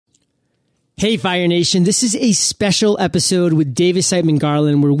Hey, Fire Nation. This is a special episode with David Siteman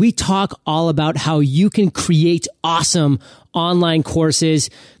Garland where we talk all about how you can create awesome online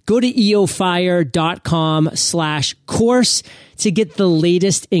courses. Go to eofire.com/course to get the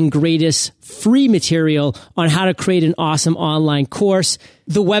latest and greatest free material on how to create an awesome online course.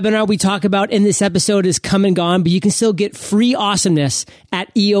 The webinar we talk about in this episode is come and gone, but you can still get free awesomeness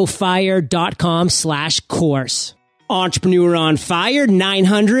at eofire.com/course. Entrepreneur on Fire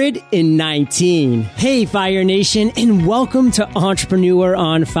 919. Hey, Fire Nation, and welcome to Entrepreneur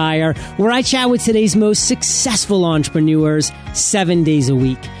on Fire, where I chat with today's most successful entrepreneurs 7 days a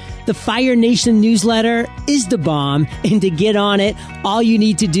week. The Fire Nation newsletter is the bomb, and to get on it, all you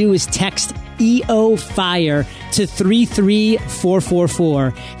need to do is text EO FIRE to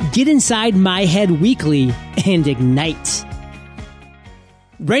 33444. Get inside my head weekly and ignite.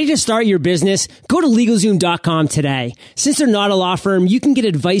 Ready to start your business? Go to LegalZoom.com today. Since they're not a law firm, you can get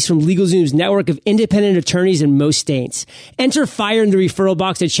advice from LegalZoom's network of independent attorneys in most states. Enter FIRE in the referral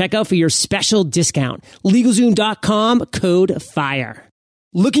box at checkout for your special discount. LegalZoom.com, code FIRE.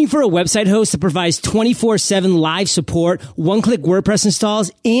 Looking for a website host that provides 24/7 live support, one-click WordPress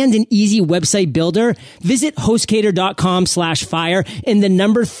installs, and an easy website builder? Visit HostGator.com/fire and the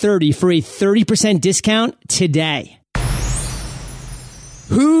number 30 for a 30% discount today.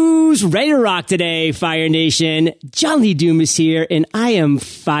 Who's ready to rock today, Fire Nation? John Lee Dumas here, and I am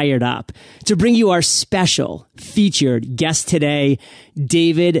fired up to bring you our special featured guest today,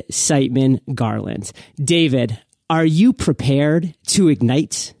 David Siteman Garland. David, are you prepared to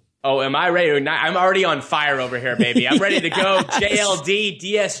ignite? Oh, am I ready to ignite? I'm already on fire over here, baby. I'm ready to go. JLD,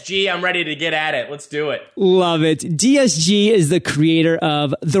 DSG, I'm ready to get at it. Let's do it. Love it. DSG is the creator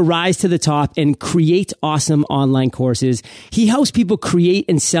of The Rise to the Top and Create Awesome Online Courses. He helps people create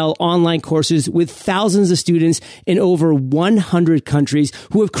and sell online courses with thousands of students in over 100 countries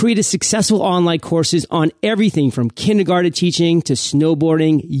who have created successful online courses on everything from kindergarten teaching to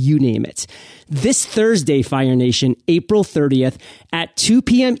snowboarding, you name it. This Thursday, Fire Nation, April 30th at 2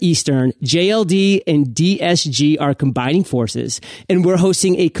 p.m. Eastern, JLD and DSG are combining forces, and we're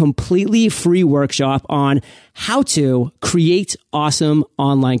hosting a completely free workshop on how to create awesome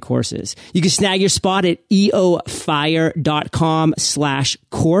online courses. You can snag your spot at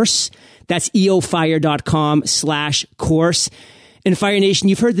eofire.com/course. That's eofire.com/course. And Fire Nation,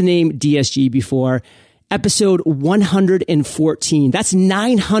 you've heard the name DSG before. Episode 114. That's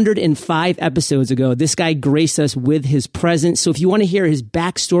 905 episodes ago. This guy graced us with his presence. So if you want to hear his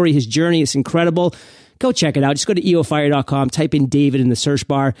backstory, his journey, it's incredible. Go check it out. Just go to eofire.com, type in David in the search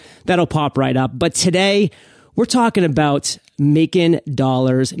bar. That'll pop right up. But today, we're talking about making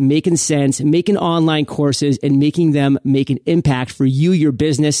dollars, making sense, making online courses, and making them make an impact for you, your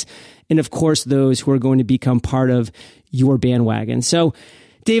business, and of course, those who are going to become part of your bandwagon. So,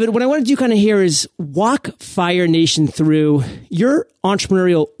 David, what I want to do kind of here is walk Fire Nation through your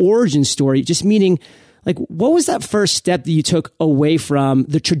entrepreneurial origin story, just meaning, like, what was that first step that you took away from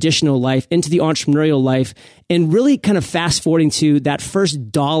the traditional life into the entrepreneurial life, and really kind of fast forwarding to that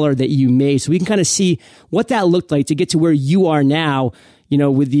first dollar that you made so we can kind of see what that looked like to get to where you are now, you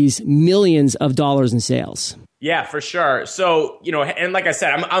know, with these millions of dollars in sales. Yeah, for sure. So, you know, and like I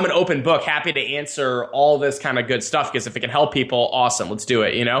said, I'm an open book, happy to answer all this kind of good stuff, because if it can help people, awesome, let's do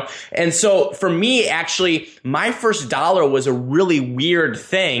it, you know? And so for me, actually, my first dollar was a really weird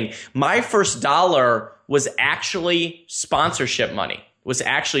thing. My first dollar was actually sponsorship money.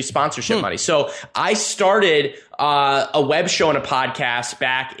 So I started a web show and a podcast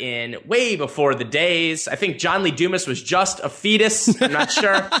back in way before the days. I think John Lee Dumas was just a fetus. I'm not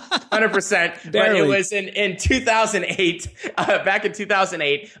sure, 100%. But it was in 2008. Back in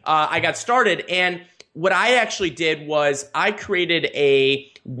 2008, I got started. And what I actually did was I created a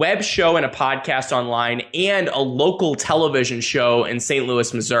web show and a podcast online and a local television show in St.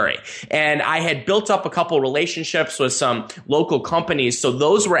 Louis, Missouri. And I had built up a couple relationships with some local companies. So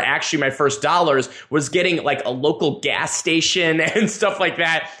those were actually my first dollars, was getting like a local gas station and stuff like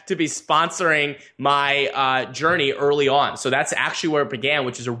that to be sponsoring my journey early on. So that's actually where it began,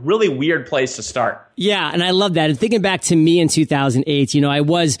 which is a really weird place to start. Yeah, and I love that. And thinking back to me in 2008, you know, I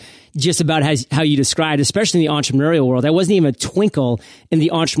was just about how you described, especially in the entrepreneurial world. I wasn't even a twinkle in the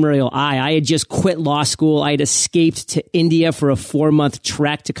entrepreneurial eye. I had just quit law school. I had escaped to India for a 4-month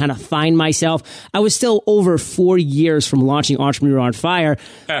trek to kind of find myself. I was still over 4 years from launching Entrepreneur on Fire,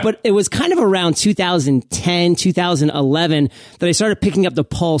 but it was kind of around 2010, 2011 that I started picking up the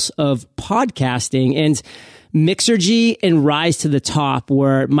pulse of podcasting. And Mixergy and Rise to the Top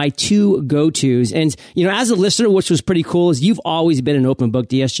were my two go-tos. And, as a listener, which was pretty cool, is you've always been an open book,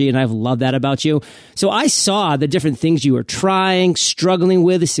 DSG, and I've loved that about you. So I saw the different things you were trying, struggling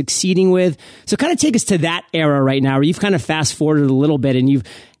with, succeeding with. So kind of take us to that era right now, where you've kind of fast forwarded a little bit and you've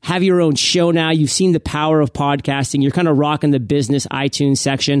have your own show now. You've seen the power of podcasting. You're kind of rocking the business iTunes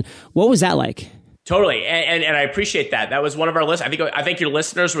section. What was that like? Totally. And I appreciate that. That was one of our listeners. I think your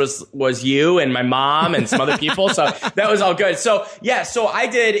listeners was you and my mom and some other people. So that was all good. So yeah, so I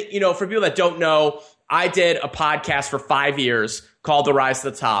did, for people that don't know, I did a podcast for 5 years called The Rise to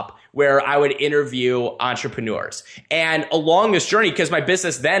the Top, where I would interview entrepreneurs. And along this journey, because my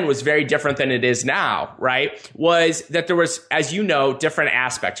business then was very different than it is now, right, was that there was, as you know, different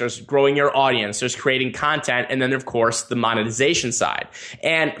aspects. There's growing your audience, there's creating content, and then, of course, the monetization side.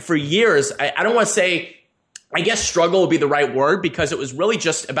 And for years, I don't want to say, I guess struggle would be the right word, because it was really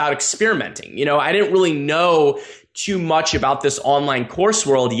just about experimenting. I didn't really know too much about this online course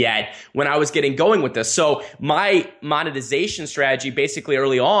world yet when I was getting going with this. So my monetization strategy basically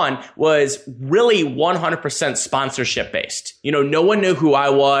early on was really 100% sponsorship based. No one knew who I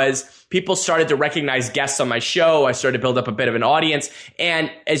was. People started to recognize guests on my show. I started to build up a bit of an audience. And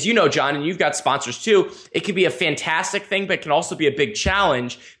as you know, John, and you've got sponsors too, it can be a fantastic thing, but it can also be a big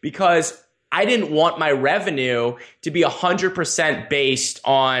challenge, because I didn't want my revenue to be 100% based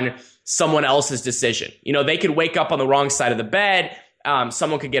on someone else's decision. They could wake up on the wrong side of the bed.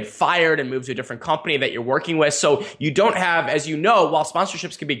 Someone could get fired and move to a different company that you're working with. So you don't have, as you know, while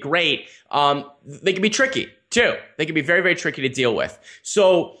sponsorships can be great, they can be tricky too. They can be very, very tricky to deal with.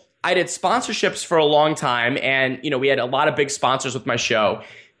 So I did sponsorships for a long time, and we had a lot of big sponsors with my show.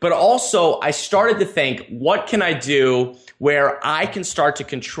 But also I started to think, what can I do where I can start to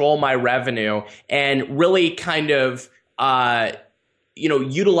control my revenue and really kind of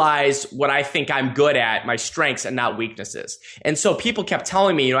utilize what I think I'm good at, my strengths and not weaknesses. And so people kept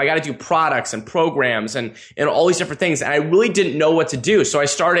telling me, I got to do products and programs and all these different things. And I really didn't know what to do. So I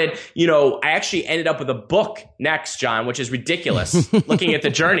started, I actually ended up with a book next, John, which is ridiculous looking at the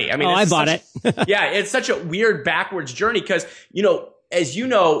journey. I mean, I bought it. Yeah, it's such a weird backwards journey, because, as you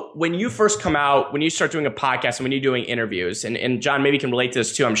know, when you first come out, when you start doing a podcast and when you're doing interviews, and John maybe can relate to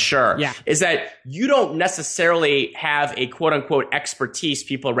this too, I'm sure, is that you don't necessarily have a quote unquote expertise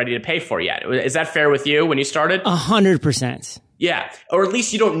people are ready to pay for yet. Is that fair with you when you started? 100%. Yeah. Or at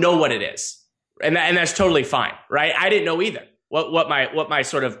least you don't know what it is. And that's totally fine, right? I didn't know either what my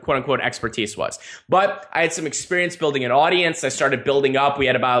sort of quote unquote expertise was. But I had some experience building an audience. I started building up. We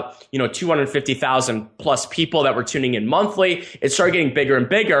had about, 250,000 plus people that were tuning in monthly. It started getting bigger and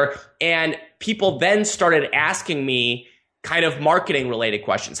bigger. And people then started asking me kind of marketing related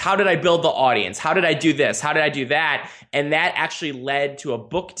questions. How did I build the audience? How did I do this? How did I do that? And that actually led to a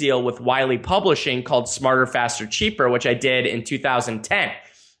book deal with Wiley Publishing called Smarter, Faster, Cheaper, which I did in 2010.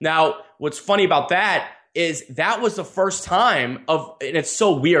 Now, what's funny about that is that was the first time and it's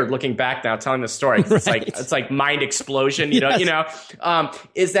so weird looking back now telling this story. Right. It's like mind explosion, is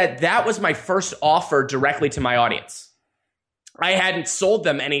that was my first offer directly to my audience. I hadn't sold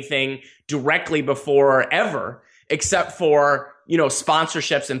them anything directly before ever, except for,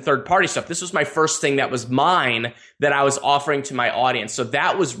 sponsorships and third party stuff. This was my first thing that was mine that I was offering to my audience. So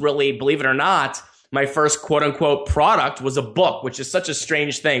that was really, believe it or not, my first quote unquote product was a book, which is such a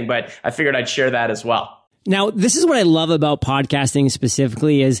strange thing, but I figured I'd share that as well. Now, this is what I love about podcasting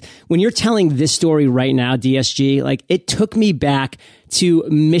specifically is when you're telling this story right now, DSG, like it took me back to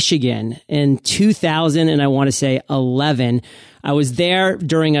Michigan in 2000 and I want to say 11. I was there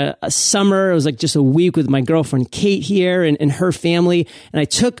during a summer. It was like just a week with my girlfriend Kate here and her family. And I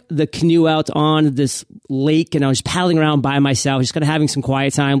took the canoe out on this lake and I was paddling around by myself, just kind of having some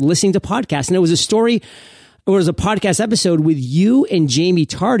quiet time, listening to podcasts. And it was a podcast episode with you and Jamie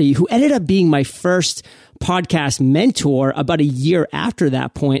Tardy, who ended up being my first podcast mentor about a year after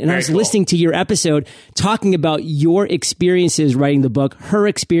that point. And Very I was cool. listening to your episode talking about your experiences writing the book, her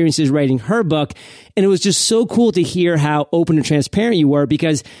experiences writing her book. And it was just so cool to hear how open and transparent you were,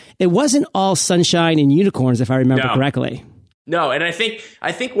 because it wasn't all sunshine and unicorns, if I remember correctly. No, and I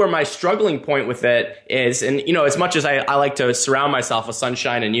think where my struggling point with it is, and as much as I like to surround myself with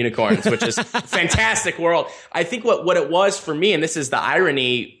sunshine and unicorns, which is a fantastic world, I think what it was for me, and this is the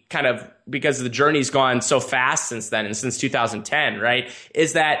irony kind of because the journey's gone so fast since then and since 2010, right,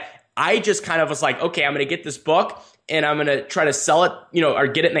 is that I just kind of was like, okay, I'm going to get this book and I'm going to try to sell it, or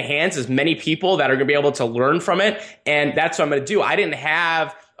get it in the hands of as many people that are going to be able to learn from it. And that's what I'm going to do. I didn't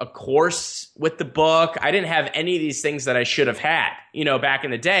have a course with the book. I didn't have any of these things that I should have had, back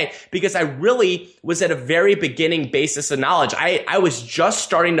in the day, because I really was at a very beginning basis of knowledge. I was just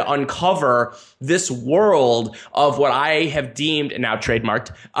starting to uncover this world of what I have deemed, and now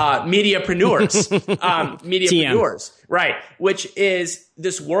trademarked, mediapreneurs, mediapreneurs, right? Which is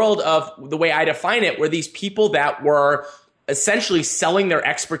this world of, the way I define it, were these people that were essentially selling their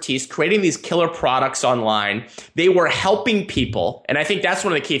expertise, creating these killer products online. They were helping people. And I think that's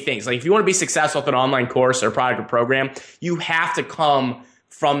one of the key things. Like, if you want to be successful with an online course or product or program, you have to come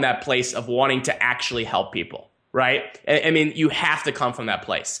from that place of wanting to actually help people, right? I mean, you have to come from that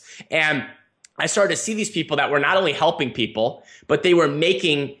place. And I started to see these people that were not only helping people, but they were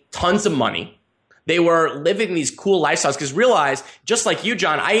making tons of money. They were living these cool lifestyles. Because realize, just like you,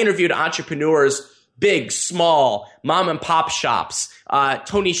 John, I interviewed entrepreneurs, big, small, mom and pop shops,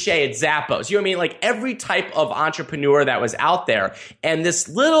 Tony Hsieh at Zappos. You know what I mean? Like, every type of entrepreneur that was out there. And this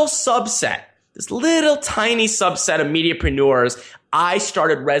little subset, this little tiny subset of mediapreneurs, I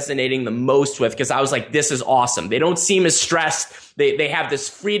started resonating the most with, because I was like, this is awesome. They don't seem as stressed. They have this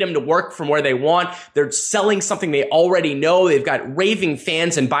freedom to work from where they want. They're selling something they already know. They've got raving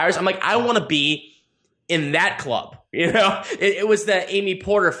fans and buyers. I'm like, I want to be in that club. It was the Amy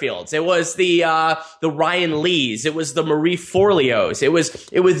Porterfields. It was the Ryan Lees. It was the Marie Forleos. It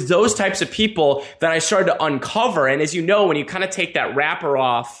was those types of people that I started to uncover. And as you know, when you kind of take that wrapper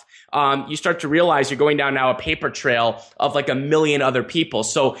off, you start to realize you're going down now a paper trail of like a million other people.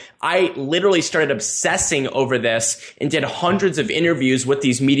 So I literally started obsessing over this and did hundreds of interviews with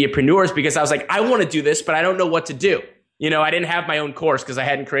these mediapreneurs, because I was like, I want to do this, but I don't know what to do. I didn't have my own course because I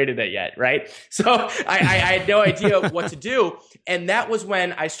hadn't created that yet, right? So I had no idea what to do. And that was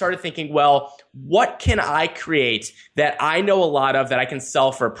when I started thinking, well, what can I create that I know a lot of, that I can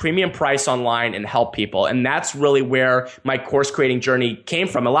sell for a premium price online and help people? And that's really where my course creating journey came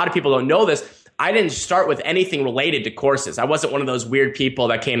from. A lot of people don't know this. I didn't start with anything related to courses. I wasn't one of those weird people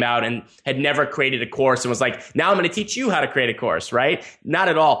that came out and had never created a course and was like, now I'm going to teach you how to create a course, right? Not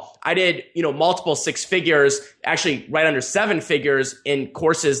at all. I did, multiple six figures, actually right under seven figures in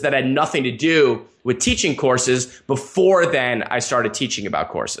courses that had nothing to do with teaching courses. Before then, I started teaching about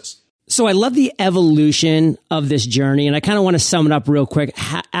courses. So I love the evolution of this journey, and I kind of want to sum it up real quick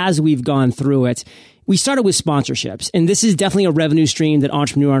as we've gone through it. We started with sponsorships, and this is definitely a revenue stream that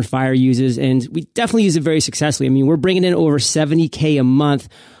Entrepreneur on Fire uses, and we definitely use it very successfully. I mean, we're bringing in over $70K a month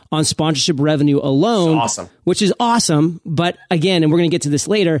on sponsorship revenue alone, awesome. Which is awesome. But again, and we're going to get to this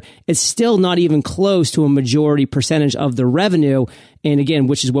later, it's still not even close to a majority percentage of the revenue. And again,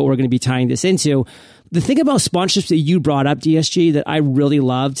 which is what we're going to be tying this into. The thing about sponsorships that you brought up, DSG, that I really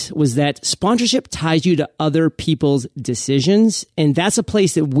loved was that sponsorship ties you to other people's decisions. And that's a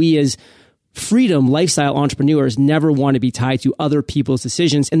place that we as freedom lifestyle entrepreneurs never want to be tied to other people's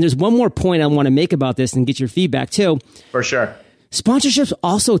decisions. And there's one more point I want to make about this and get your feedback too. For sure. Sponsorships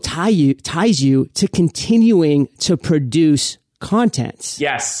also ties you to continuing to produce content.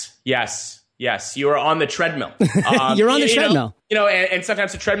 Yes. You are on the treadmill. You're on the treadmill. And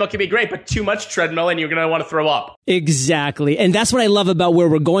sometimes the treadmill can be great, but too much treadmill and you're going to want to throw up. Exactly. And that's what I love about where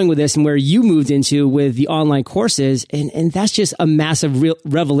we're going with this and where you moved into with the online courses. And that's just a massive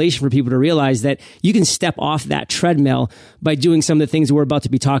revelation for people to realize that you can step off that treadmill by doing some of the things we're about to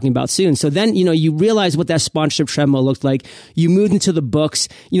be talking about soon. So then, you realize what that sponsorship treadmill looked like. You moved into the books.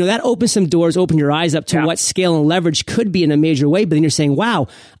 That opened some doors, opened your eyes up to what scale and leverage could be in a major way. But then you're saying, wow,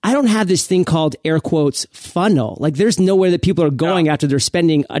 I don't have this thing called air quotes funnel. Like, there's nowhere that people are going after they're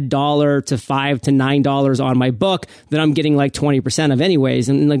spending $1 to $5 to $9 on my book that I'm getting like 20% of anyways.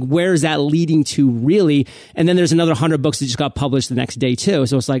 And like, where is that leading to really? And then there's another 100 books that just got published the next day too.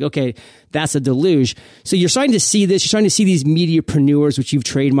 So it's like, okay, that's a deluge. So you're starting to see this. You're starting to see these mediapreneurs, which you've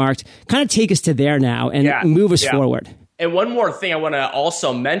trademarked, kind of take us to there now and move us forward. And one more thing I want to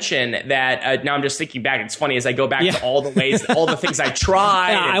also mention that now I'm just thinking back. It's funny as I go back to all the ways, all the things I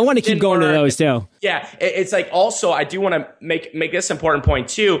tried. I want to keep going to those too. Yeah. It's like also, I do want to make this important point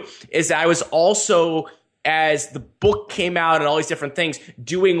too, is that I was also, as the book came out and all these different things,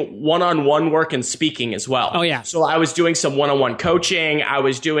 doing one-on-one work and speaking as well. Oh yeah. So I was doing some one-on-one coaching. I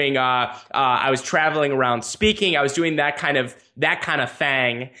was doing, I was traveling around speaking. I was doing that kind of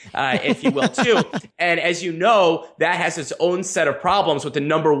thing, if you will, too. And as you know, that has its own set of problems, with the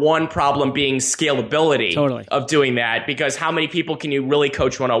number one problem being scalability of doing that. Because how many people can you really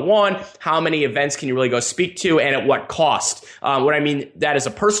coach one-on-one? How many events can you really go speak to? And at what cost? What I mean, that is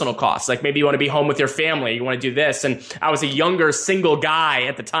a personal cost. Like, maybe you want to be home with your family. You want to do this. and I was a younger single guy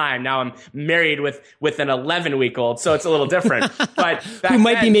at the time. Now I'm married with an 11-week-old, so it's a little different. But who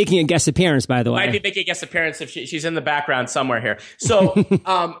might be making a guest appearance, by the way. Might be making a guest appearance if she's in the background somewhere here. So,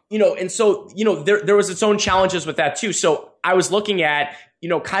 there was its own challenges with that too. So I was looking at,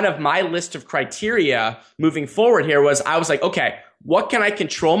 kind of my list of criteria moving forward here I was like, okay, what can I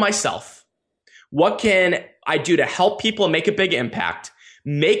control myself? What can I do to help people and make a big impact,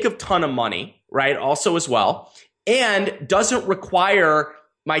 make a ton of money, right? Also as well, and doesn't require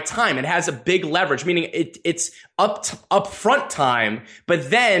my time. It has a big leverage, meaning it's upfront time, but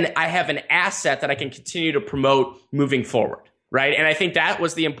then I have an asset that I can continue to promote moving forward, right? And I think that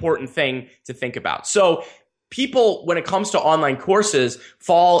was the important thing to think about. So people, when it comes to online courses,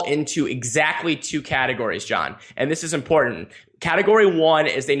 fall into exactly two categories, John. And this is important. Category one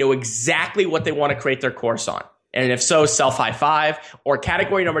is they know exactly what they want to create their course on. And if so, self high five. Or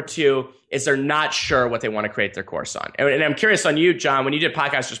category number two is they're not sure what they want to create their course on. And I'm curious on you, John, when you did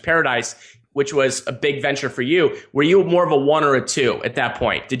Podcasters Paradise, which was a big venture for you, were you more of a one or a two at that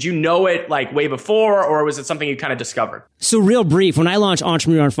point? Did you know it like way before, or was it something you kind of discovered? So real brief, when I launched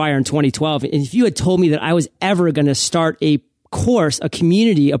Entrepreneur on Fire in 2012, and if you had told me that I was ever going to start a course, a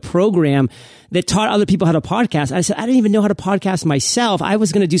community, a program that taught other people how to podcast, I said, I didn't even know how to podcast myself. I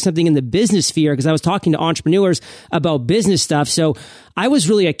was going to do something in the business sphere because I was talking to entrepreneurs about business stuff. So I was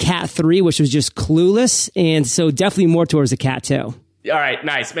really a cat 3, which was just clueless. And so definitely more towards a cat 2. All right,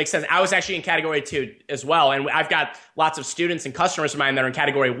 nice. Makes sense. I was actually in category 2 as well. And I've got lots of students and customers of mine that are in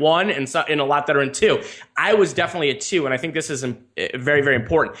category 1 and a lot that are in 2. I was definitely a 2. And I think this is very, very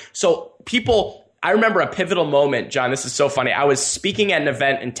important. So I remember a pivotal moment, John. This is so funny. I was speaking at an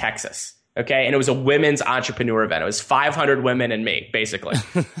event in Texas. Okay. And it was a women's entrepreneur event. It was 500 women and me, basically,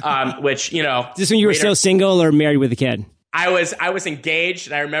 which, Just when you were still single or married with a kid? I was engaged,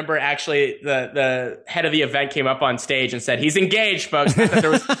 and I remember actually the head of the event came up on stage and said, "He's engaged, folks." Not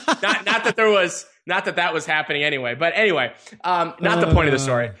that that was happening anyway. But anyway, not the point of the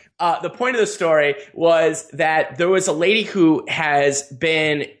story. The point of the story was that there was a lady who has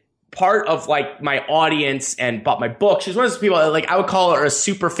been part of like my audience and bought my book. She's one of those people that, like, I would call her a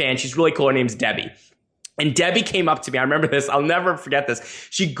super fan. She's really cool. Her name's Debbie. And Debbie came up to me. I remember this. I'll never forget this.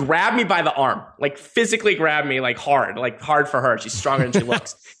 She grabbed me by the arm, like physically grabbed me, like hard for her. She's stronger than she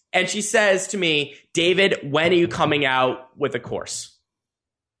looks. And she says to me, "David, when are you coming out with a course?"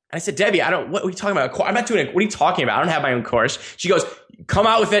 And I said, "Debbie, what are you talking about? I'm not doing it. What are you talking about? I don't have my own course." She goes, "Come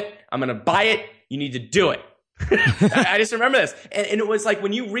out with it. I'm going to buy it. You need to do it." I just remember this. And it was like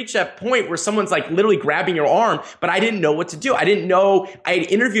when you reach that point where someone's like literally grabbing your arm, but I didn't know what to do. I didn't know. I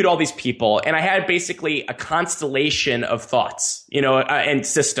had interviewed all these people, and I had basically a constellation of thoughts, and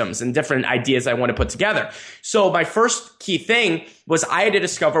systems and different ideas I want to put together. So my first key thing was I had to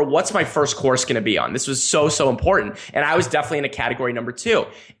discover what's my first course going to be on. This was so, so important. And I was definitely in a category number 2.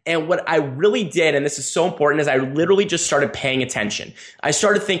 And what I really did, and this is so important, is I literally just started paying attention. I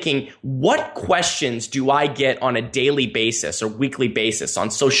started thinking, what questions do I get on a daily basis or weekly basis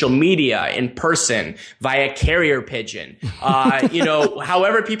on social media, in person, via carrier pigeon,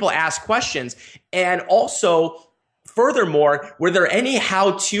 however people ask questions. And also, furthermore, were there any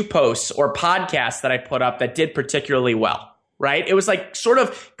how-to posts or podcasts that I put up that did particularly well? Right? It was like sort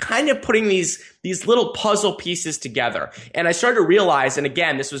of kind of putting these little puzzle pieces together. And I started to realize, and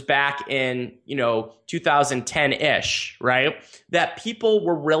again, this was back in, 2010-ish, right? That people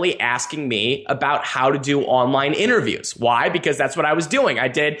were really asking me about how to do online interviews. Why? Because that's what I was doing. I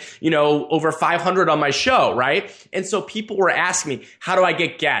did, over 500 on my show, right? And so people were asking me, how do I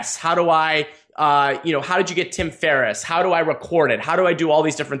get guests? How do I how did you get Tim Ferriss? How do I record it? How do I do all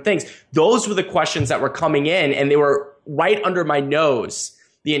these different things? Those were the questions that were coming in, and they were right under my nose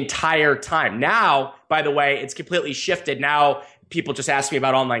the entire time. Now, by the way, it's completely shifted. Now people just ask me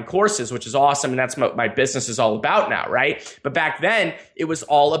about online courses, which is awesome. And that's what my business is all about now, right? But back then it was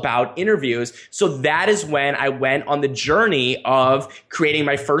all about interviews. So that is when I went on the journey of creating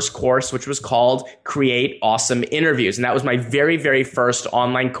my first course, which was called Create Awesome Interviews. And that was my very, very first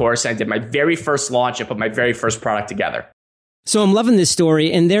online course. And I did my very first launch and put my very first product together. So I'm loving this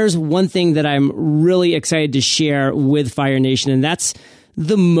story. And there's one thing that I'm really excited to share with Fire Nation, and that's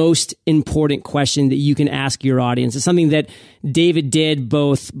the most important question that you can ask your audience. It's something that David did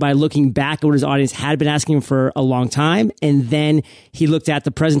both by looking back at what his audience had been asking him for a long time, and then he looked at the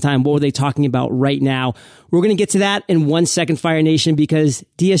present time. What were they talking about right now? We're going to get to that in 1 second, Fire Nation, because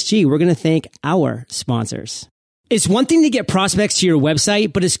DSG, we're going to thank our sponsors. It's one thing to get prospects to your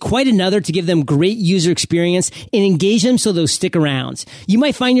website, but it's quite another to give them great user experience and engage them so they'll stick around. You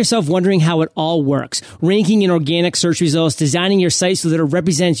might find yourself wondering how it all works. Ranking in organic search results, designing your site so that it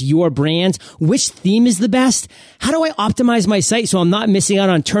represents your brand, which theme is the best? How do I optimize my site so I'm not missing out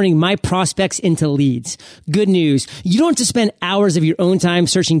on turning my prospects into leads? Good news. You don't have to spend hours of your own time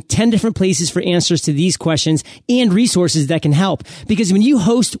searching 10 different places for answers to these questions and resources that can help. Because when you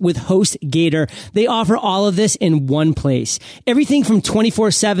host with HostGator, they offer all of this in one place. Everything from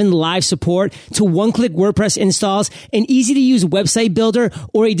 24/7 live support to one-click WordPress installs, an easy-to-use website builder,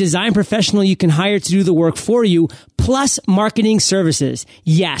 or a design professional you can hire to do the work for you, plus marketing services.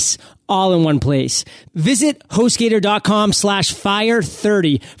 Yes, all in one place. Visit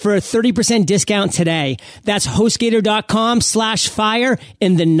HostGator.com/fire30 for a 30% discount today. That's HostGator.com/fire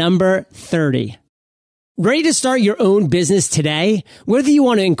and the number 30. Ready to start your own business today? Whether you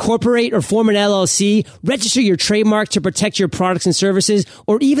want to incorporate or form an LLC, register your trademark to protect your products and services,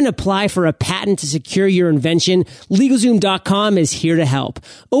 or even apply for a patent to secure your invention, LegalZoom.com is here to help.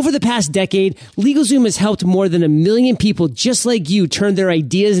 Over the past decade, LegalZoom has helped more than 1 million people just like you turn their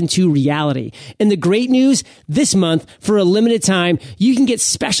ideas into reality. And the great news, this month, for a limited time, you can get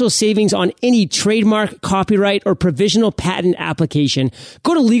special savings on any trademark, copyright, or provisional patent application.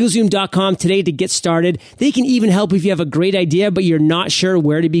 Go to LegalZoom.com today to get started. They can even help if you have a great idea, but you're not sure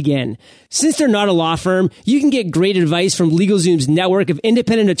where to begin. Since they're not a law firm, you can get great advice from LegalZoom's network of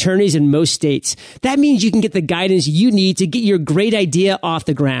independent attorneys in most states. That means you can get the guidance you need to get your great idea off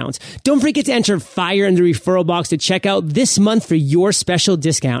the ground. Don't forget to enter FIRE in the referral box to check out this month for your special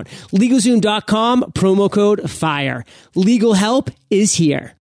discount. LegalZoom.com, promo code FIRE. Legal help is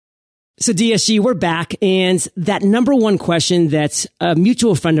here. So DSG, we're back, and that number one question that a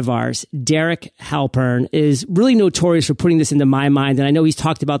mutual friend of ours, Derek Halpern, is really notorious for putting this into my mind, and I know he's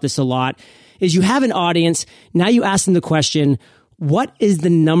talked about this a lot, is you have an audience, now you ask them the question, what is the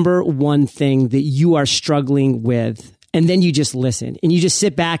number one thing that you are struggling with? And then you just listen, and you just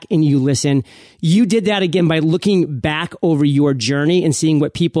sit back and you listen. You did that again by looking back over your journey and seeing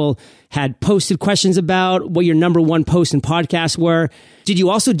what people had posted questions about, what your number one posts and podcasts were. Did you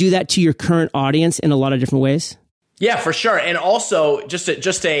also do that to your current audience in a lot of different ways? Yeah, for sure. And also, just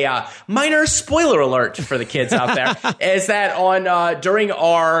a minor spoiler alert for the kids out there is that on during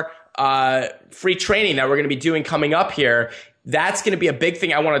our free training that we're going to be doing coming up here, that's going to be a big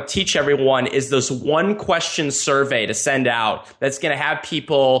thing I want to teach everyone is this one question survey to send out that's going to have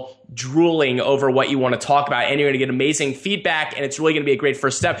people drooling over what you want to talk about, and you're going to get amazing feedback, and it's really going to be a great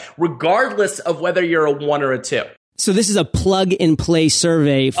first step, regardless of whether you're a 1 or a 2. So this is a plug and play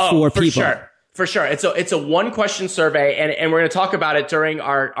survey for people. Sure. For sure. It's a one question survey, and we're going to talk about it during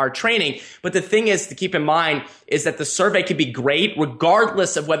our training. But the thing is to keep in mind is that the survey can be great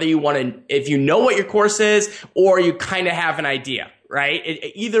regardless of whether you want to, if you know what your course is or you kind of have an idea, right?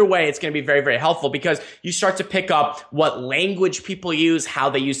 Either way, it's going to be very, very helpful because you start to pick up what language people use, how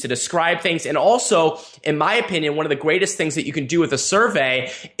they use to describe things. And also, in my opinion, one of the greatest things that you can do with a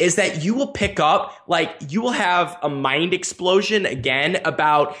survey is that you will pick up, like you will have a mind explosion again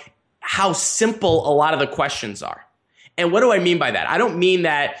about how simple a lot of the questions are. And what do I mean by that? I don't mean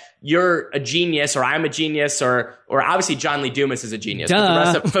that you're a genius or I'm a genius or obviously John Lee Dumas is a genius.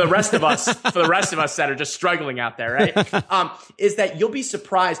 But for the rest of us that are just struggling out there, right? Is that you'll be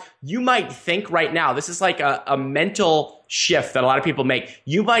surprised. You might think right now, this is like a mental shift that a lot of people make.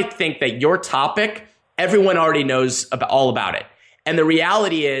 You might think that your topic, everyone already knows all about it. And the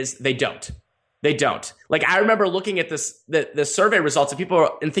reality is they don't. They don't. Like I remember looking at the survey results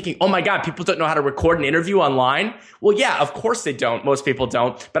and thinking, oh my God, people don't know how to record an interview online. Well, yeah, of course they don't. Most people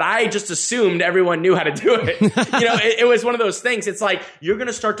don't. But I just assumed everyone knew how to do it. It was one of those things. It's like you're going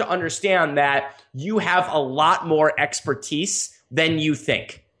to start to understand that you have a lot more expertise than you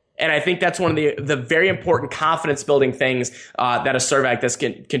think. And I think that's one of the very important confidence building things that a survey like this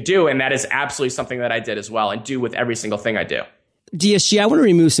can do. And that is absolutely something that I did as well and do with every single thing I do. DSG, I want to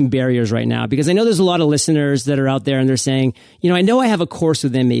remove some barriers right now because I know there's a lot of listeners that are out there and they're saying, I know I have a course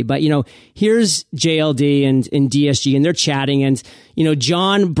within me, but, here's JLD and DSG and they're chatting and,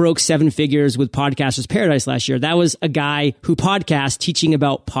 John broke 7 figures with Podcasters Paradise last year. That was a guy who podcasts teaching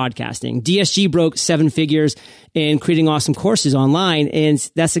about podcasting. DSG broke 7 figures in creating awesome courses online.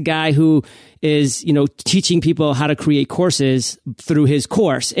 And that's a guy who is, teaching people how to create courses through his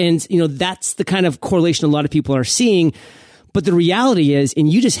course. And, that's the kind of correlation a lot of people are seeing. But the reality is,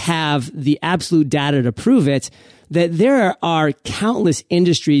 and you just have the absolute data to prove it, that there are countless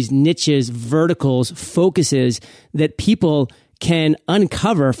industries, niches, verticals, focuses that people can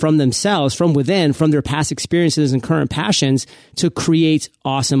uncover from themselves, from within, from their past experiences and current passions to create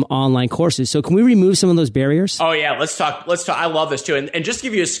awesome online courses. So can we remove some of those barriers? Oh yeah, let's talk. I love this too. And just to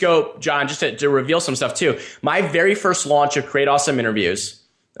give you a scope, John, just to reveal some stuff too. My very first launch of Create Awesome Interviews,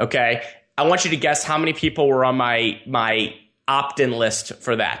 okay? I want you to guess how many people were on my opt-in list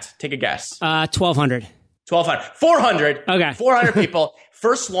for that. Take a guess. 1,200. 1,200. 400. Okay. 400 people.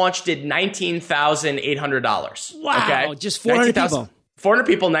 First launch did $19,800. Wow. Okay? Just 400 people. 400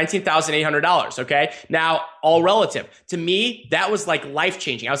 people, $19,800. Okay. Now, all relative. To me, that was like life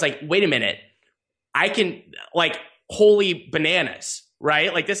changing. I was like, wait a minute. I can, like, holy bananas,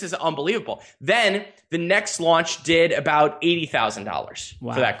 right? Like, this is unbelievable. Then the next launch did about $80,000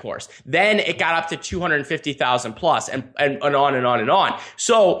 for that course. Then it got up to $250,000 plus and on and on and on.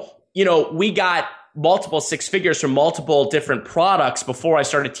 So, we got multiple six figures from multiple different products before I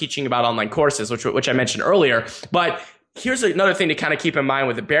started teaching about online courses, which I mentioned earlier. But here's another thing to kind of keep in mind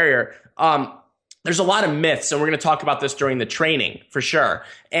with the barrier. There's a lot of myths, and we're going to talk about this during the training for sure.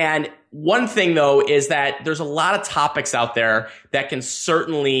 And one thing, though, is that there's a lot of topics out there that can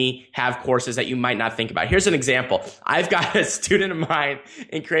certainly have courses that you might not think about. Here's an example. I've got a student of mine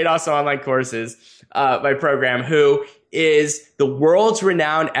in Create Awesome Online Courses, my program, who is the world's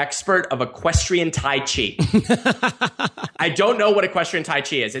renowned expert of equestrian Tai Chi. I don't know what equestrian Tai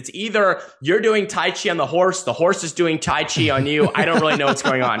Chi is. It's either you're doing Tai Chi on the horse is doing Tai Chi on you. I don't really know what's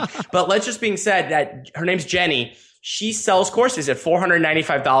going on. But let's just being said that her name's Jenny. She sells courses at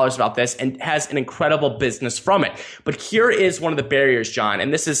 $495 about this and has an incredible business from it. But here is one of the barriers, John,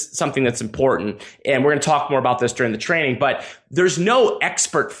 and this is something that's important. And we're going to talk more about this during the training, but there's no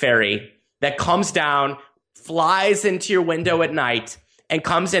expert fairy that comes down, flies into your window at night and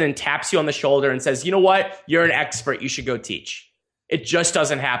comes in and taps you on the shoulder and says, you know what? You're an expert. You should go teach. It just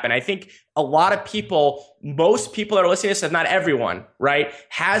doesn't happen. I think a lot of people, most people that are listening to this, if not everyone, right,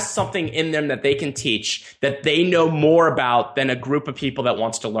 has something in them that they can teach that they know more about than a group of people that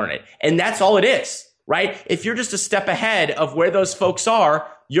wants to learn it. And that's all it is, right? If you're just a step ahead of where those folks are,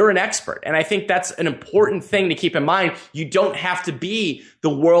 you're an expert. And I think that's an important thing to keep in mind. You don't have to be the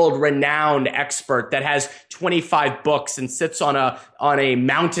world-renowned expert that has 25 books and sits on a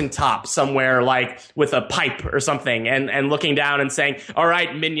mountaintop somewhere, like with a pipe or something and looking down and saying, all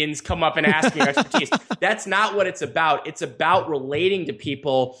right, minions, come up and ask me your expertise. That's not what it's about. It's about relating to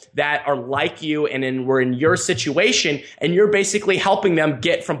people that are like you and were in your situation, and you're basically helping them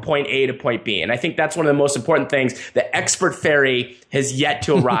get from point A to point B. And I think that's one of the most important things. The expert fairy has yet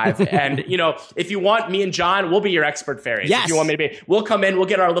to arrive. And, if you want me and John, we'll be your expert fairies. Yes. If you want me to be, we'll come in, we'll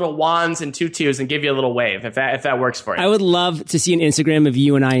get our little wands and tutus and give you a little wave if that works for you. I would love to see an Instagram of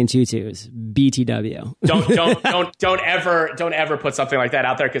you and I in tutus. BTW. Don't ever put something like that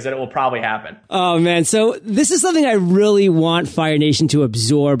out there, because it will probably happen. Oh man. So this is something I really want Fire Nation to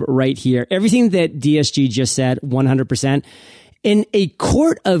absorb right here. Everything that DSG just said, 100%. In a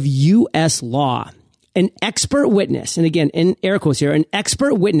court of U.S. law, an expert witness, and again, in air quotes here, an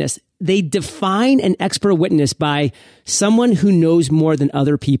expert witness, they define an expert witness by someone who knows more than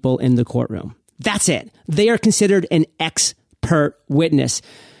other people in the courtroom. That's it. They are considered an expert witness.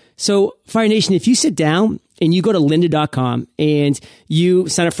 So Fire Nation, if you sit down and you go to lynda.com and you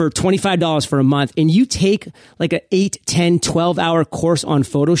sign up for $25 for a month and you take like an 8, 10, 12-hour course on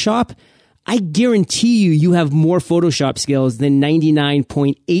Photoshop, I guarantee you have more Photoshop skills than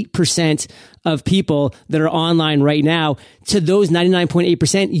 99.8% of people that are online right now. To those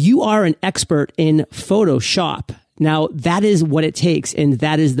 99.8%, you are an expert in Photoshop. Now, that is what it takes, and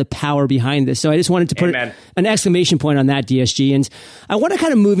that is the power behind this. So I just wanted to put an exclamation point on that, DSG. And I want to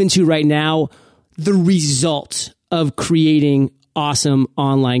kind of move into right now the result of creating awesome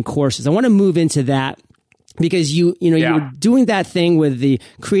online courses. I want to move into that. Because you were doing that thing with the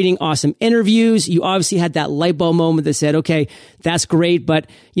creating awesome interviews. You obviously had that light bulb moment that said, okay, that's great. But,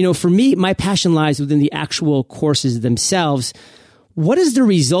 for me, my passion lies within the actual courses themselves. What is the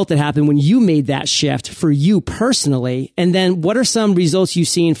result that happened when you made that shift for you personally? And then what are some results you've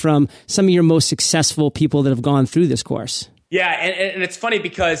seen from some of your most successful people that have gone through this course? Yeah. And it's funny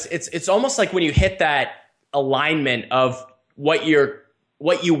because it's almost like when you hit that alignment of what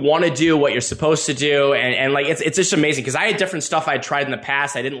you want to do, what you're supposed to do. And like, it's just amazing because I had different stuff I tried in the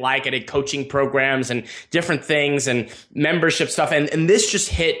past. I didn't like. I did coaching programs and different things and membership stuff. And this just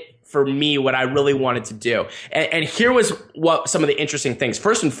hit for me what I really wanted to do. And here was what some of the interesting things.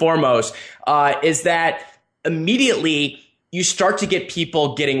 First and foremost, is that immediately you start to get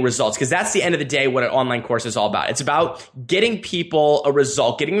people getting results, because that's the end of the day what an online course is all about. It's about getting people a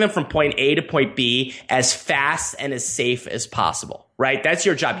result, getting them from point A to point B as fast and as safe as possible, right? That's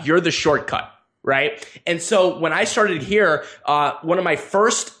your job. You're the shortcut. right? And so when I started here, one of my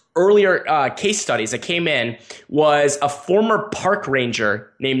first earlier case studies that came in was a former park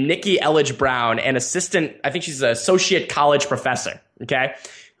ranger named Nikki Elledge Brown, an assistant, I think she's an associate college professor, okay,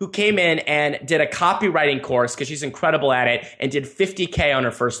 who came in and did a copywriting course because she's incredible at it and did $50K on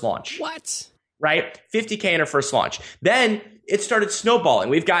her first launch. What? Right? $50K in her first launch. Then it started snowballing.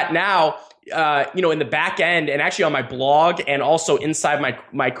 We've got now, in the back end and actually on my blog and also inside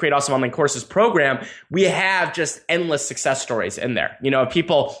my Create Awesome Online Courses program, we have just endless success stories in there.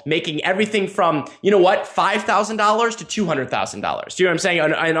 People making everything from, $5,000 to $200,000. Do you know what I'm saying?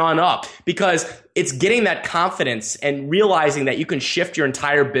 And on up, because it's getting that confidence and realizing that you can shift your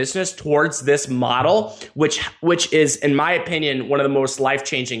entire business towards this model, which is, in my opinion, one of the most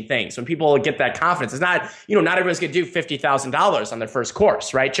life-changing things. When people get that confidence, it's not, not everyone's going to do $50,000 on their first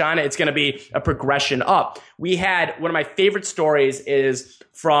course, right, John? It's going to be a progression up. We had one of my favorite stories is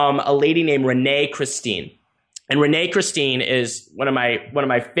from a lady named Renee Christine. And Renee Christine is one of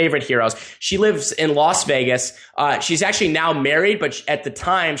my favorite heroes. She lives in Las Vegas. She's actually now married, but at the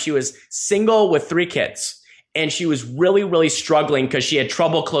time she was single with 3 kids. And she was really, really struggling because she had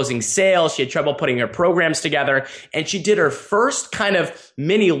trouble closing sales. She had trouble putting her programs together. And she did her first kind of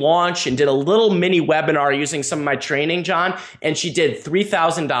mini launch and did a little mini webinar using some of my training, John. And she did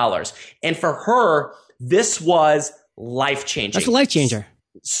 $3,000. And for her, this was life-changing. That's a life changer.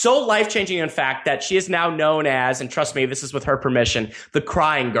 So life-changing, in fact, that she is now known as, and trust me, this is with her permission, the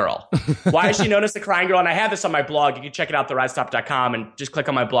crying girl. Why is she known as the crying girl? And I have this on my blog. You can check it out, therisestop.com, and just click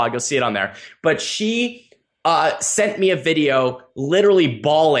on my blog. You'll see it on there. But she sent me a video literally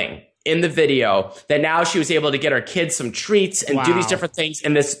bawling in the video that now she was able to get her kids some treats and do these different things.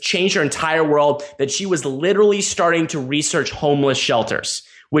 And this changed her entire world, that she was literally starting to research homeless shelters,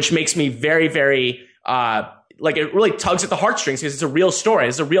 which makes me very, very it really tugs at the heartstrings because it's a real story.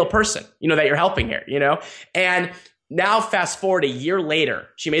 It's a real person, that you're helping here, And now fast forward a year later,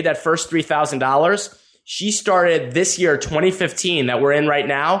 she made that first $3,000. She started this year, 2015, that we're in right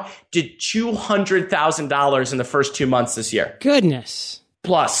now, did $200,000 in the first 2 months this year. Goodness.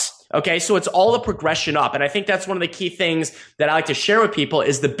 Plus. Okay, so it's all a progression up. And I think that's one of the key things that I like to share with people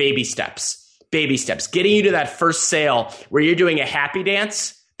is the baby steps. Baby steps. Getting you to that first sale where you're doing a happy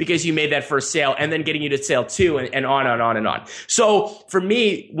dance because you made that first sale, and then getting you to sale 2 and on and on and on. So for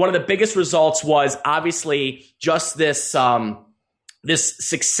me, one of the biggest results was obviously just this this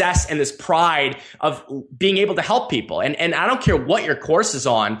success and this pride of being able to help people. And I don't care what your course is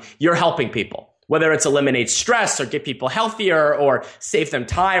on, you're helping people. Whether it's eliminate stress or get people healthier or save them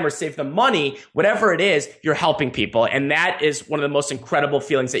time or save them money, whatever it is, you're helping people. And that is one of the most incredible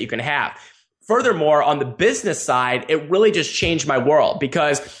feelings that you can have. Furthermore, on the business side, it really just changed my world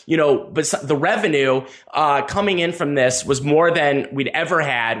because, the revenue coming in from this was more than we'd ever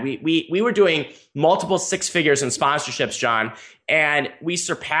had. We were doing multiple 6 figures in sponsorships, John, and we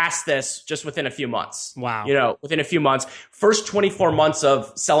surpassed this just within a few months. Wow. Within a few months. First 24 months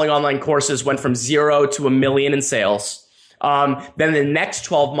of selling online courses went from 0 to $1 million in sales. Then the next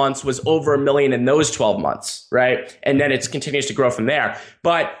 12 months was over $1 million in those 12 months, right? And then it continues to grow from there.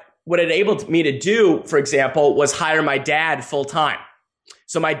 But what it enabled me to do, for example, was hire my dad full time.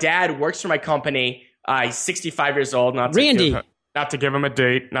 So my dad works for my company. He's 65 years old. Not to give him a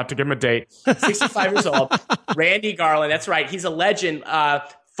date. 65 years old. Randy Garland. That's right. He's a legend.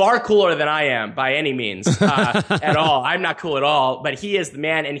 Far cooler than I am by any means at all. I'm not cool at all, but he is the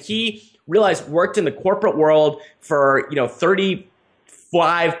man. And he worked in the corporate world for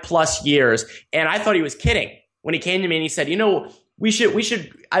 35 plus years. And I thought he was kidding when he came to me and he said,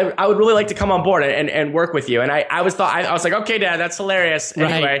 I would really like to come on board and work with you. And I was like, okay, Dad, that's hilarious.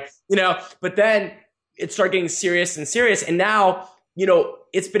 Anyway, but then it started getting serious and serious. And now,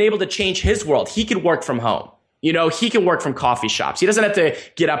 it's been able to change his world. He could work from home. He can work from coffee shops. He doesn't have to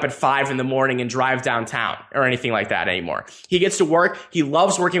get up at 5 a.m. and drive downtown or anything like that anymore. He gets to work. He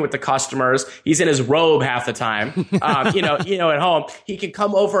loves working with the customers. He's in his robe half the time, at home. He can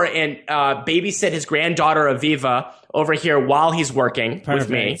come over and babysit his granddaughter, Aviva, over here while he's working with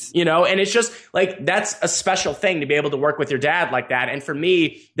me, and it's just like, that's a special thing to be able to work with your dad like that. And for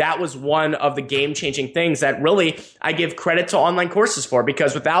me, that was one of the game-changing things that really I give credit to online courses for,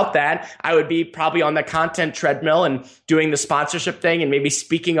 because without that, I would be probably on the content treadmill and doing the sponsorship thing and maybe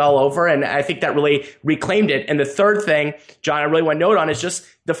speaking all over. And I think that really reclaimed it. And the third thing, John, I really want to note on is just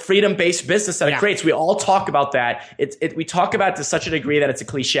the freedom-based business that it creates. We all talk about that. We talk about it to such a degree that it's a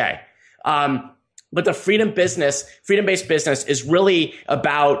cliche. But the freedom-based business is really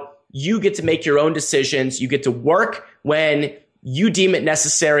about you get to make your own decisions. You get to work when you deem it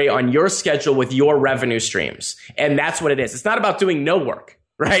necessary on your schedule with your revenue streams. And that's what it is. It's not about doing no work,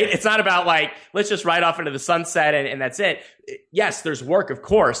 right? It's not about like, let's just ride off into the sunset and that's it. Yes, there's work, of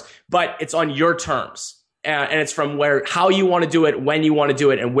course, but it's on your terms. And it's from how you want to do it, when you want to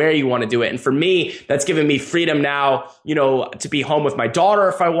do it, and where you want to do it. And for me, that's given me freedom now, to be home with my daughter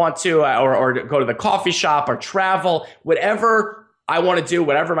if I want to, or to go to the coffee shop or travel, whatever I want to do,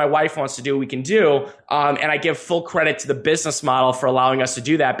 whatever my wife wants to do, we can do. And I give full credit to the business model for allowing us to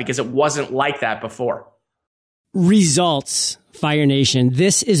do that because it wasn't like that before. Results, Fire Nation.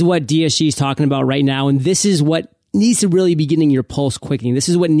 This is what DSG is talking about right now. And this is what needs to really be getting your pulse quickening. This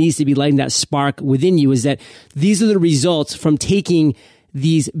is what needs to be lighting that spark within you, is that these are the results from taking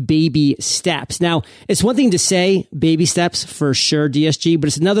these baby steps. Now, it's one thing to say baby steps for sure, DSG, but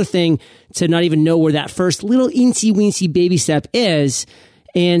it's another thing to not even know where that first little eensy weensy baby step is.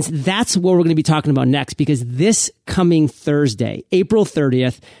 And that's what we're going to be talking about next, because this coming Thursday, April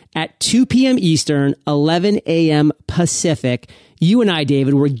 30th at 2 p.m. Eastern, 11 a.m. Pacific, you and I,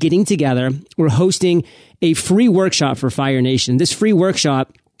 David, we're getting together. We're hosting a free workshop for Fire Nation. This free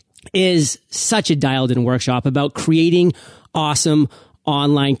workshop is such a dialed-in workshop about creating awesome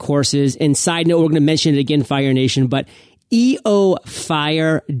online courses. And side note, we're going to mention it again, Fire Nation, but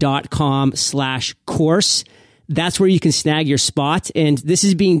eofire.com/course. That's where you can snag your spot. And this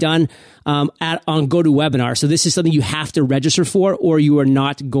is being done on GoToWebinar. So this is something you have to register for, or you are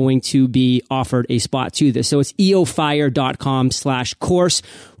not going to be offered a spot to this. So it's eofire.com/course.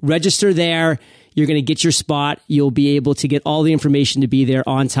 Register there. You're going to get your spot. You'll be able to get all the information to be there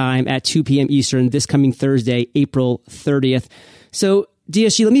on time at 2 p.m. Eastern this coming Thursday, April 30th. So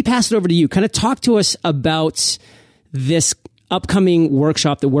DSG, let me pass it over to you. Kind of talk to us about this upcoming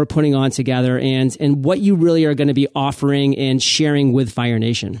workshop that we're putting on together and what you really are going to be offering and sharing with Fire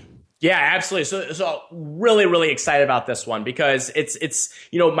Nation. Yeah, absolutely. So really, really excited about this one because it's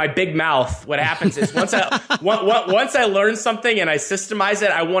my big mouth. What happens is once I learn something and I systemize it,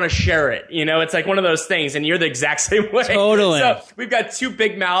 I want to share it. It's like one of those things, and you're the exact same way. Totally. So we've got two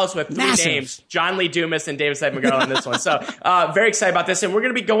big mouths with three names: John Lee Dumas and David Siteman Garland on this one. So very excited about this, and we're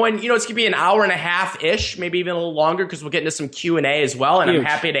going to be going. It's going to be an hour and a half ish, maybe even a little longer, because we'll get into some Q&A as well, and I'm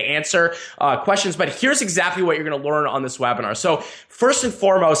happy to answer questions. But here's exactly what you're going to learn on this webinar. So first and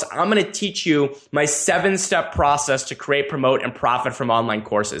foremost, I'm going to teach you my 7-step process to create, promote, and profit from online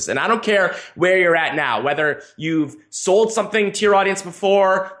courses. And I don't care where you're at now, whether you've sold something to your audience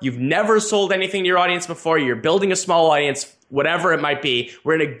before, you've never sold anything to your audience before, you're building a small audience, whatever it might be,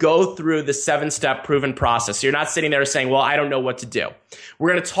 we're going to go through the 7-step proven process. So you're not sitting there saying, well, I don't know what to do.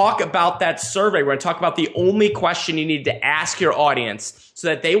 We're going to talk about that survey. We're going to talk about the only question you need to ask your audience so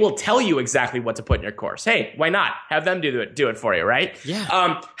that they will tell you exactly what to put in your course. Hey, why not? Have them do it for you, right?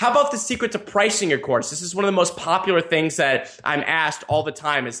 Yeah. How about the secret to pricing your course? This is one of the most popular things that I'm asked all the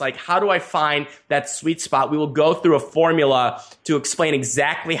time. It's like, how do I find that sweet spot? We will go through a formula to explain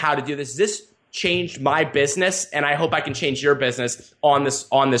exactly how to do this. This changed my business, and I hope I can change your business on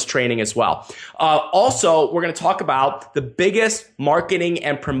this training as well. Also, we're going to talk about the biggest marketing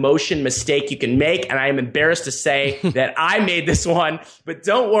and promotion mistake you can make, and I am embarrassed to say that I made this one, but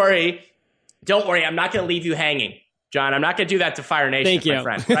don't worry, I'm not going to leave you hanging, John. I'm not going to do that to Fire Nation, my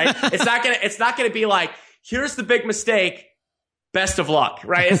friend. Right? It's not going to be like, here's the big mistake, best of luck,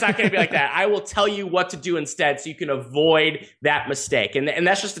 right? It's not going to be like that. I will tell you what to do instead so you can avoid that mistake. And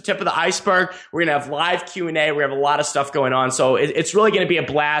that's just the tip of the iceberg. We're going to have live Q&A. We have a lot of stuff going on. So it's really going to be a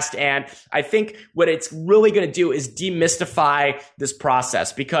blast. And I think what it's really going to do is demystify this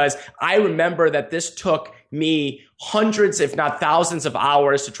process, because I remember that this took me hundreds, if not thousands of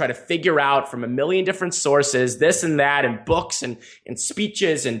hours to try to figure out from a million different sources, this and that, and books and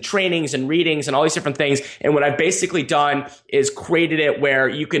speeches and trainings and readings and all these different things. And what I've basically done is created it where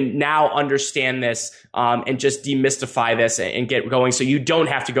you can now understand this and just demystify this and get going, so you don't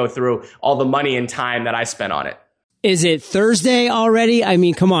have to go through all the money and time that I spent on it. Is it Thursday already? I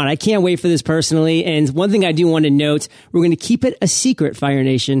mean, come on. I can't wait for this personally. And one thing I do want to note, we're going to keep it a secret, Fire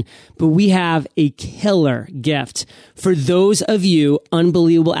Nation, but we have a killer gift for those of you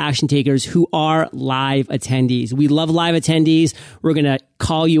unbelievable action takers who are live attendees. We love live attendees. We're going to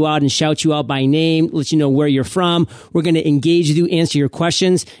call you out and shout you out by name, let you know where you're from. We're going to engage with you, answer your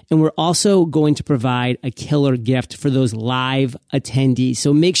questions, and we're also going to provide a killer gift for those live attendees.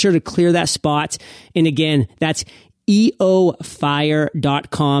 So make sure to clear that spot. And again, that's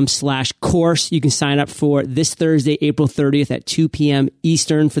eofire.com/course. You can sign up for this Thursday, April 30th at 2 p.m.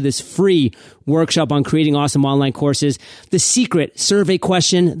 Eastern for this free workshop on creating awesome online courses. The secret survey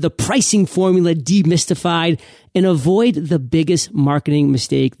question, the pricing formula demystified, and avoid the biggest marketing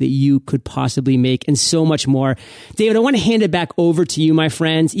mistake that you could possibly make, and so much more. David, I want to hand it back over to you, my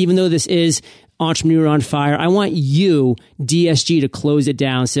friends. Even though this is Entrepreneur on Fire, I want you, DSG, to close it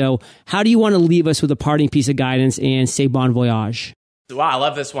down. So how do you want to leave us with a parting piece of guidance and say bon voyage? Wow, I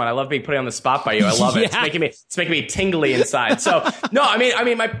love this one. I love being put on the spot by you. I love it. Yeah. It's making me tingly inside. So no, I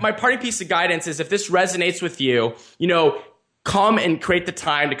mean, my parting piece of guidance is if this resonates with you, come and create the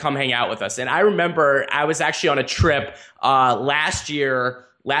time to come hang out with us. And I remember I was actually on a trip last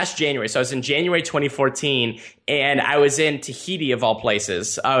January. So I was in January 2014, and I was in Tahiti of all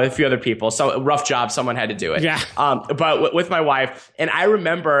places with a few other people. So a rough job, someone had to do it. Yeah. But with my wife, and I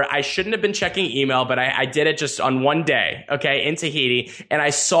remember I shouldn't have been checking email, but I did it just on one day, okay, in Tahiti, and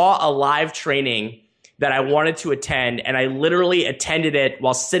I saw a live training that I wanted to attend, and I literally attended it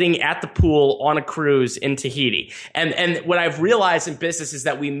while sitting at the pool on a cruise in Tahiti. And what I've realized in business is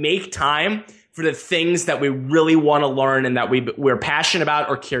that we make time for the things that we really want to learn and that we're passionate about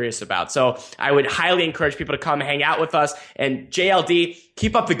or curious about. So I would highly encourage people to come hang out with us. And JLD,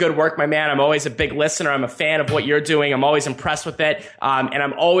 keep up the good work, my man. I'm always a big listener. I'm a fan of what you're doing. I'm always impressed with it. And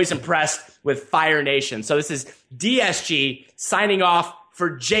I'm always impressed with Fire Nation. So this is DSG signing off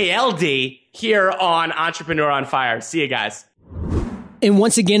for JLD here on Entrepreneur on Fire. See you guys. And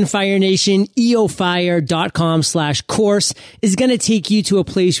once again, Fire Nation, eofire.com/course is going to take you to a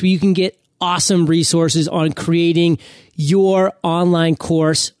place where you can get awesome resources on creating your online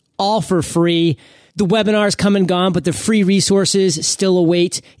course, all for free. The webinars come and gone, but the free resources still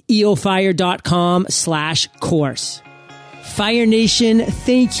await. eofire.com/course. Fire Nation,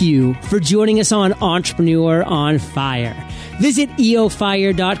 thank you for joining us on Entrepreneur on Fire. Visit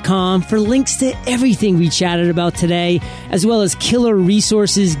eofire.com for links to everything we chatted about today, as well as killer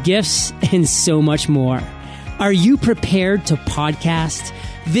resources, gifts, and so much more. Are you prepared to podcast?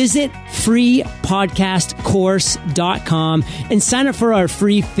 Visit freepodcastcourse.com and sign up for our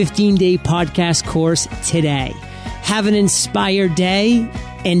free 15-day podcast course today. Have an inspired day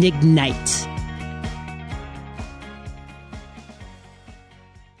and ignite.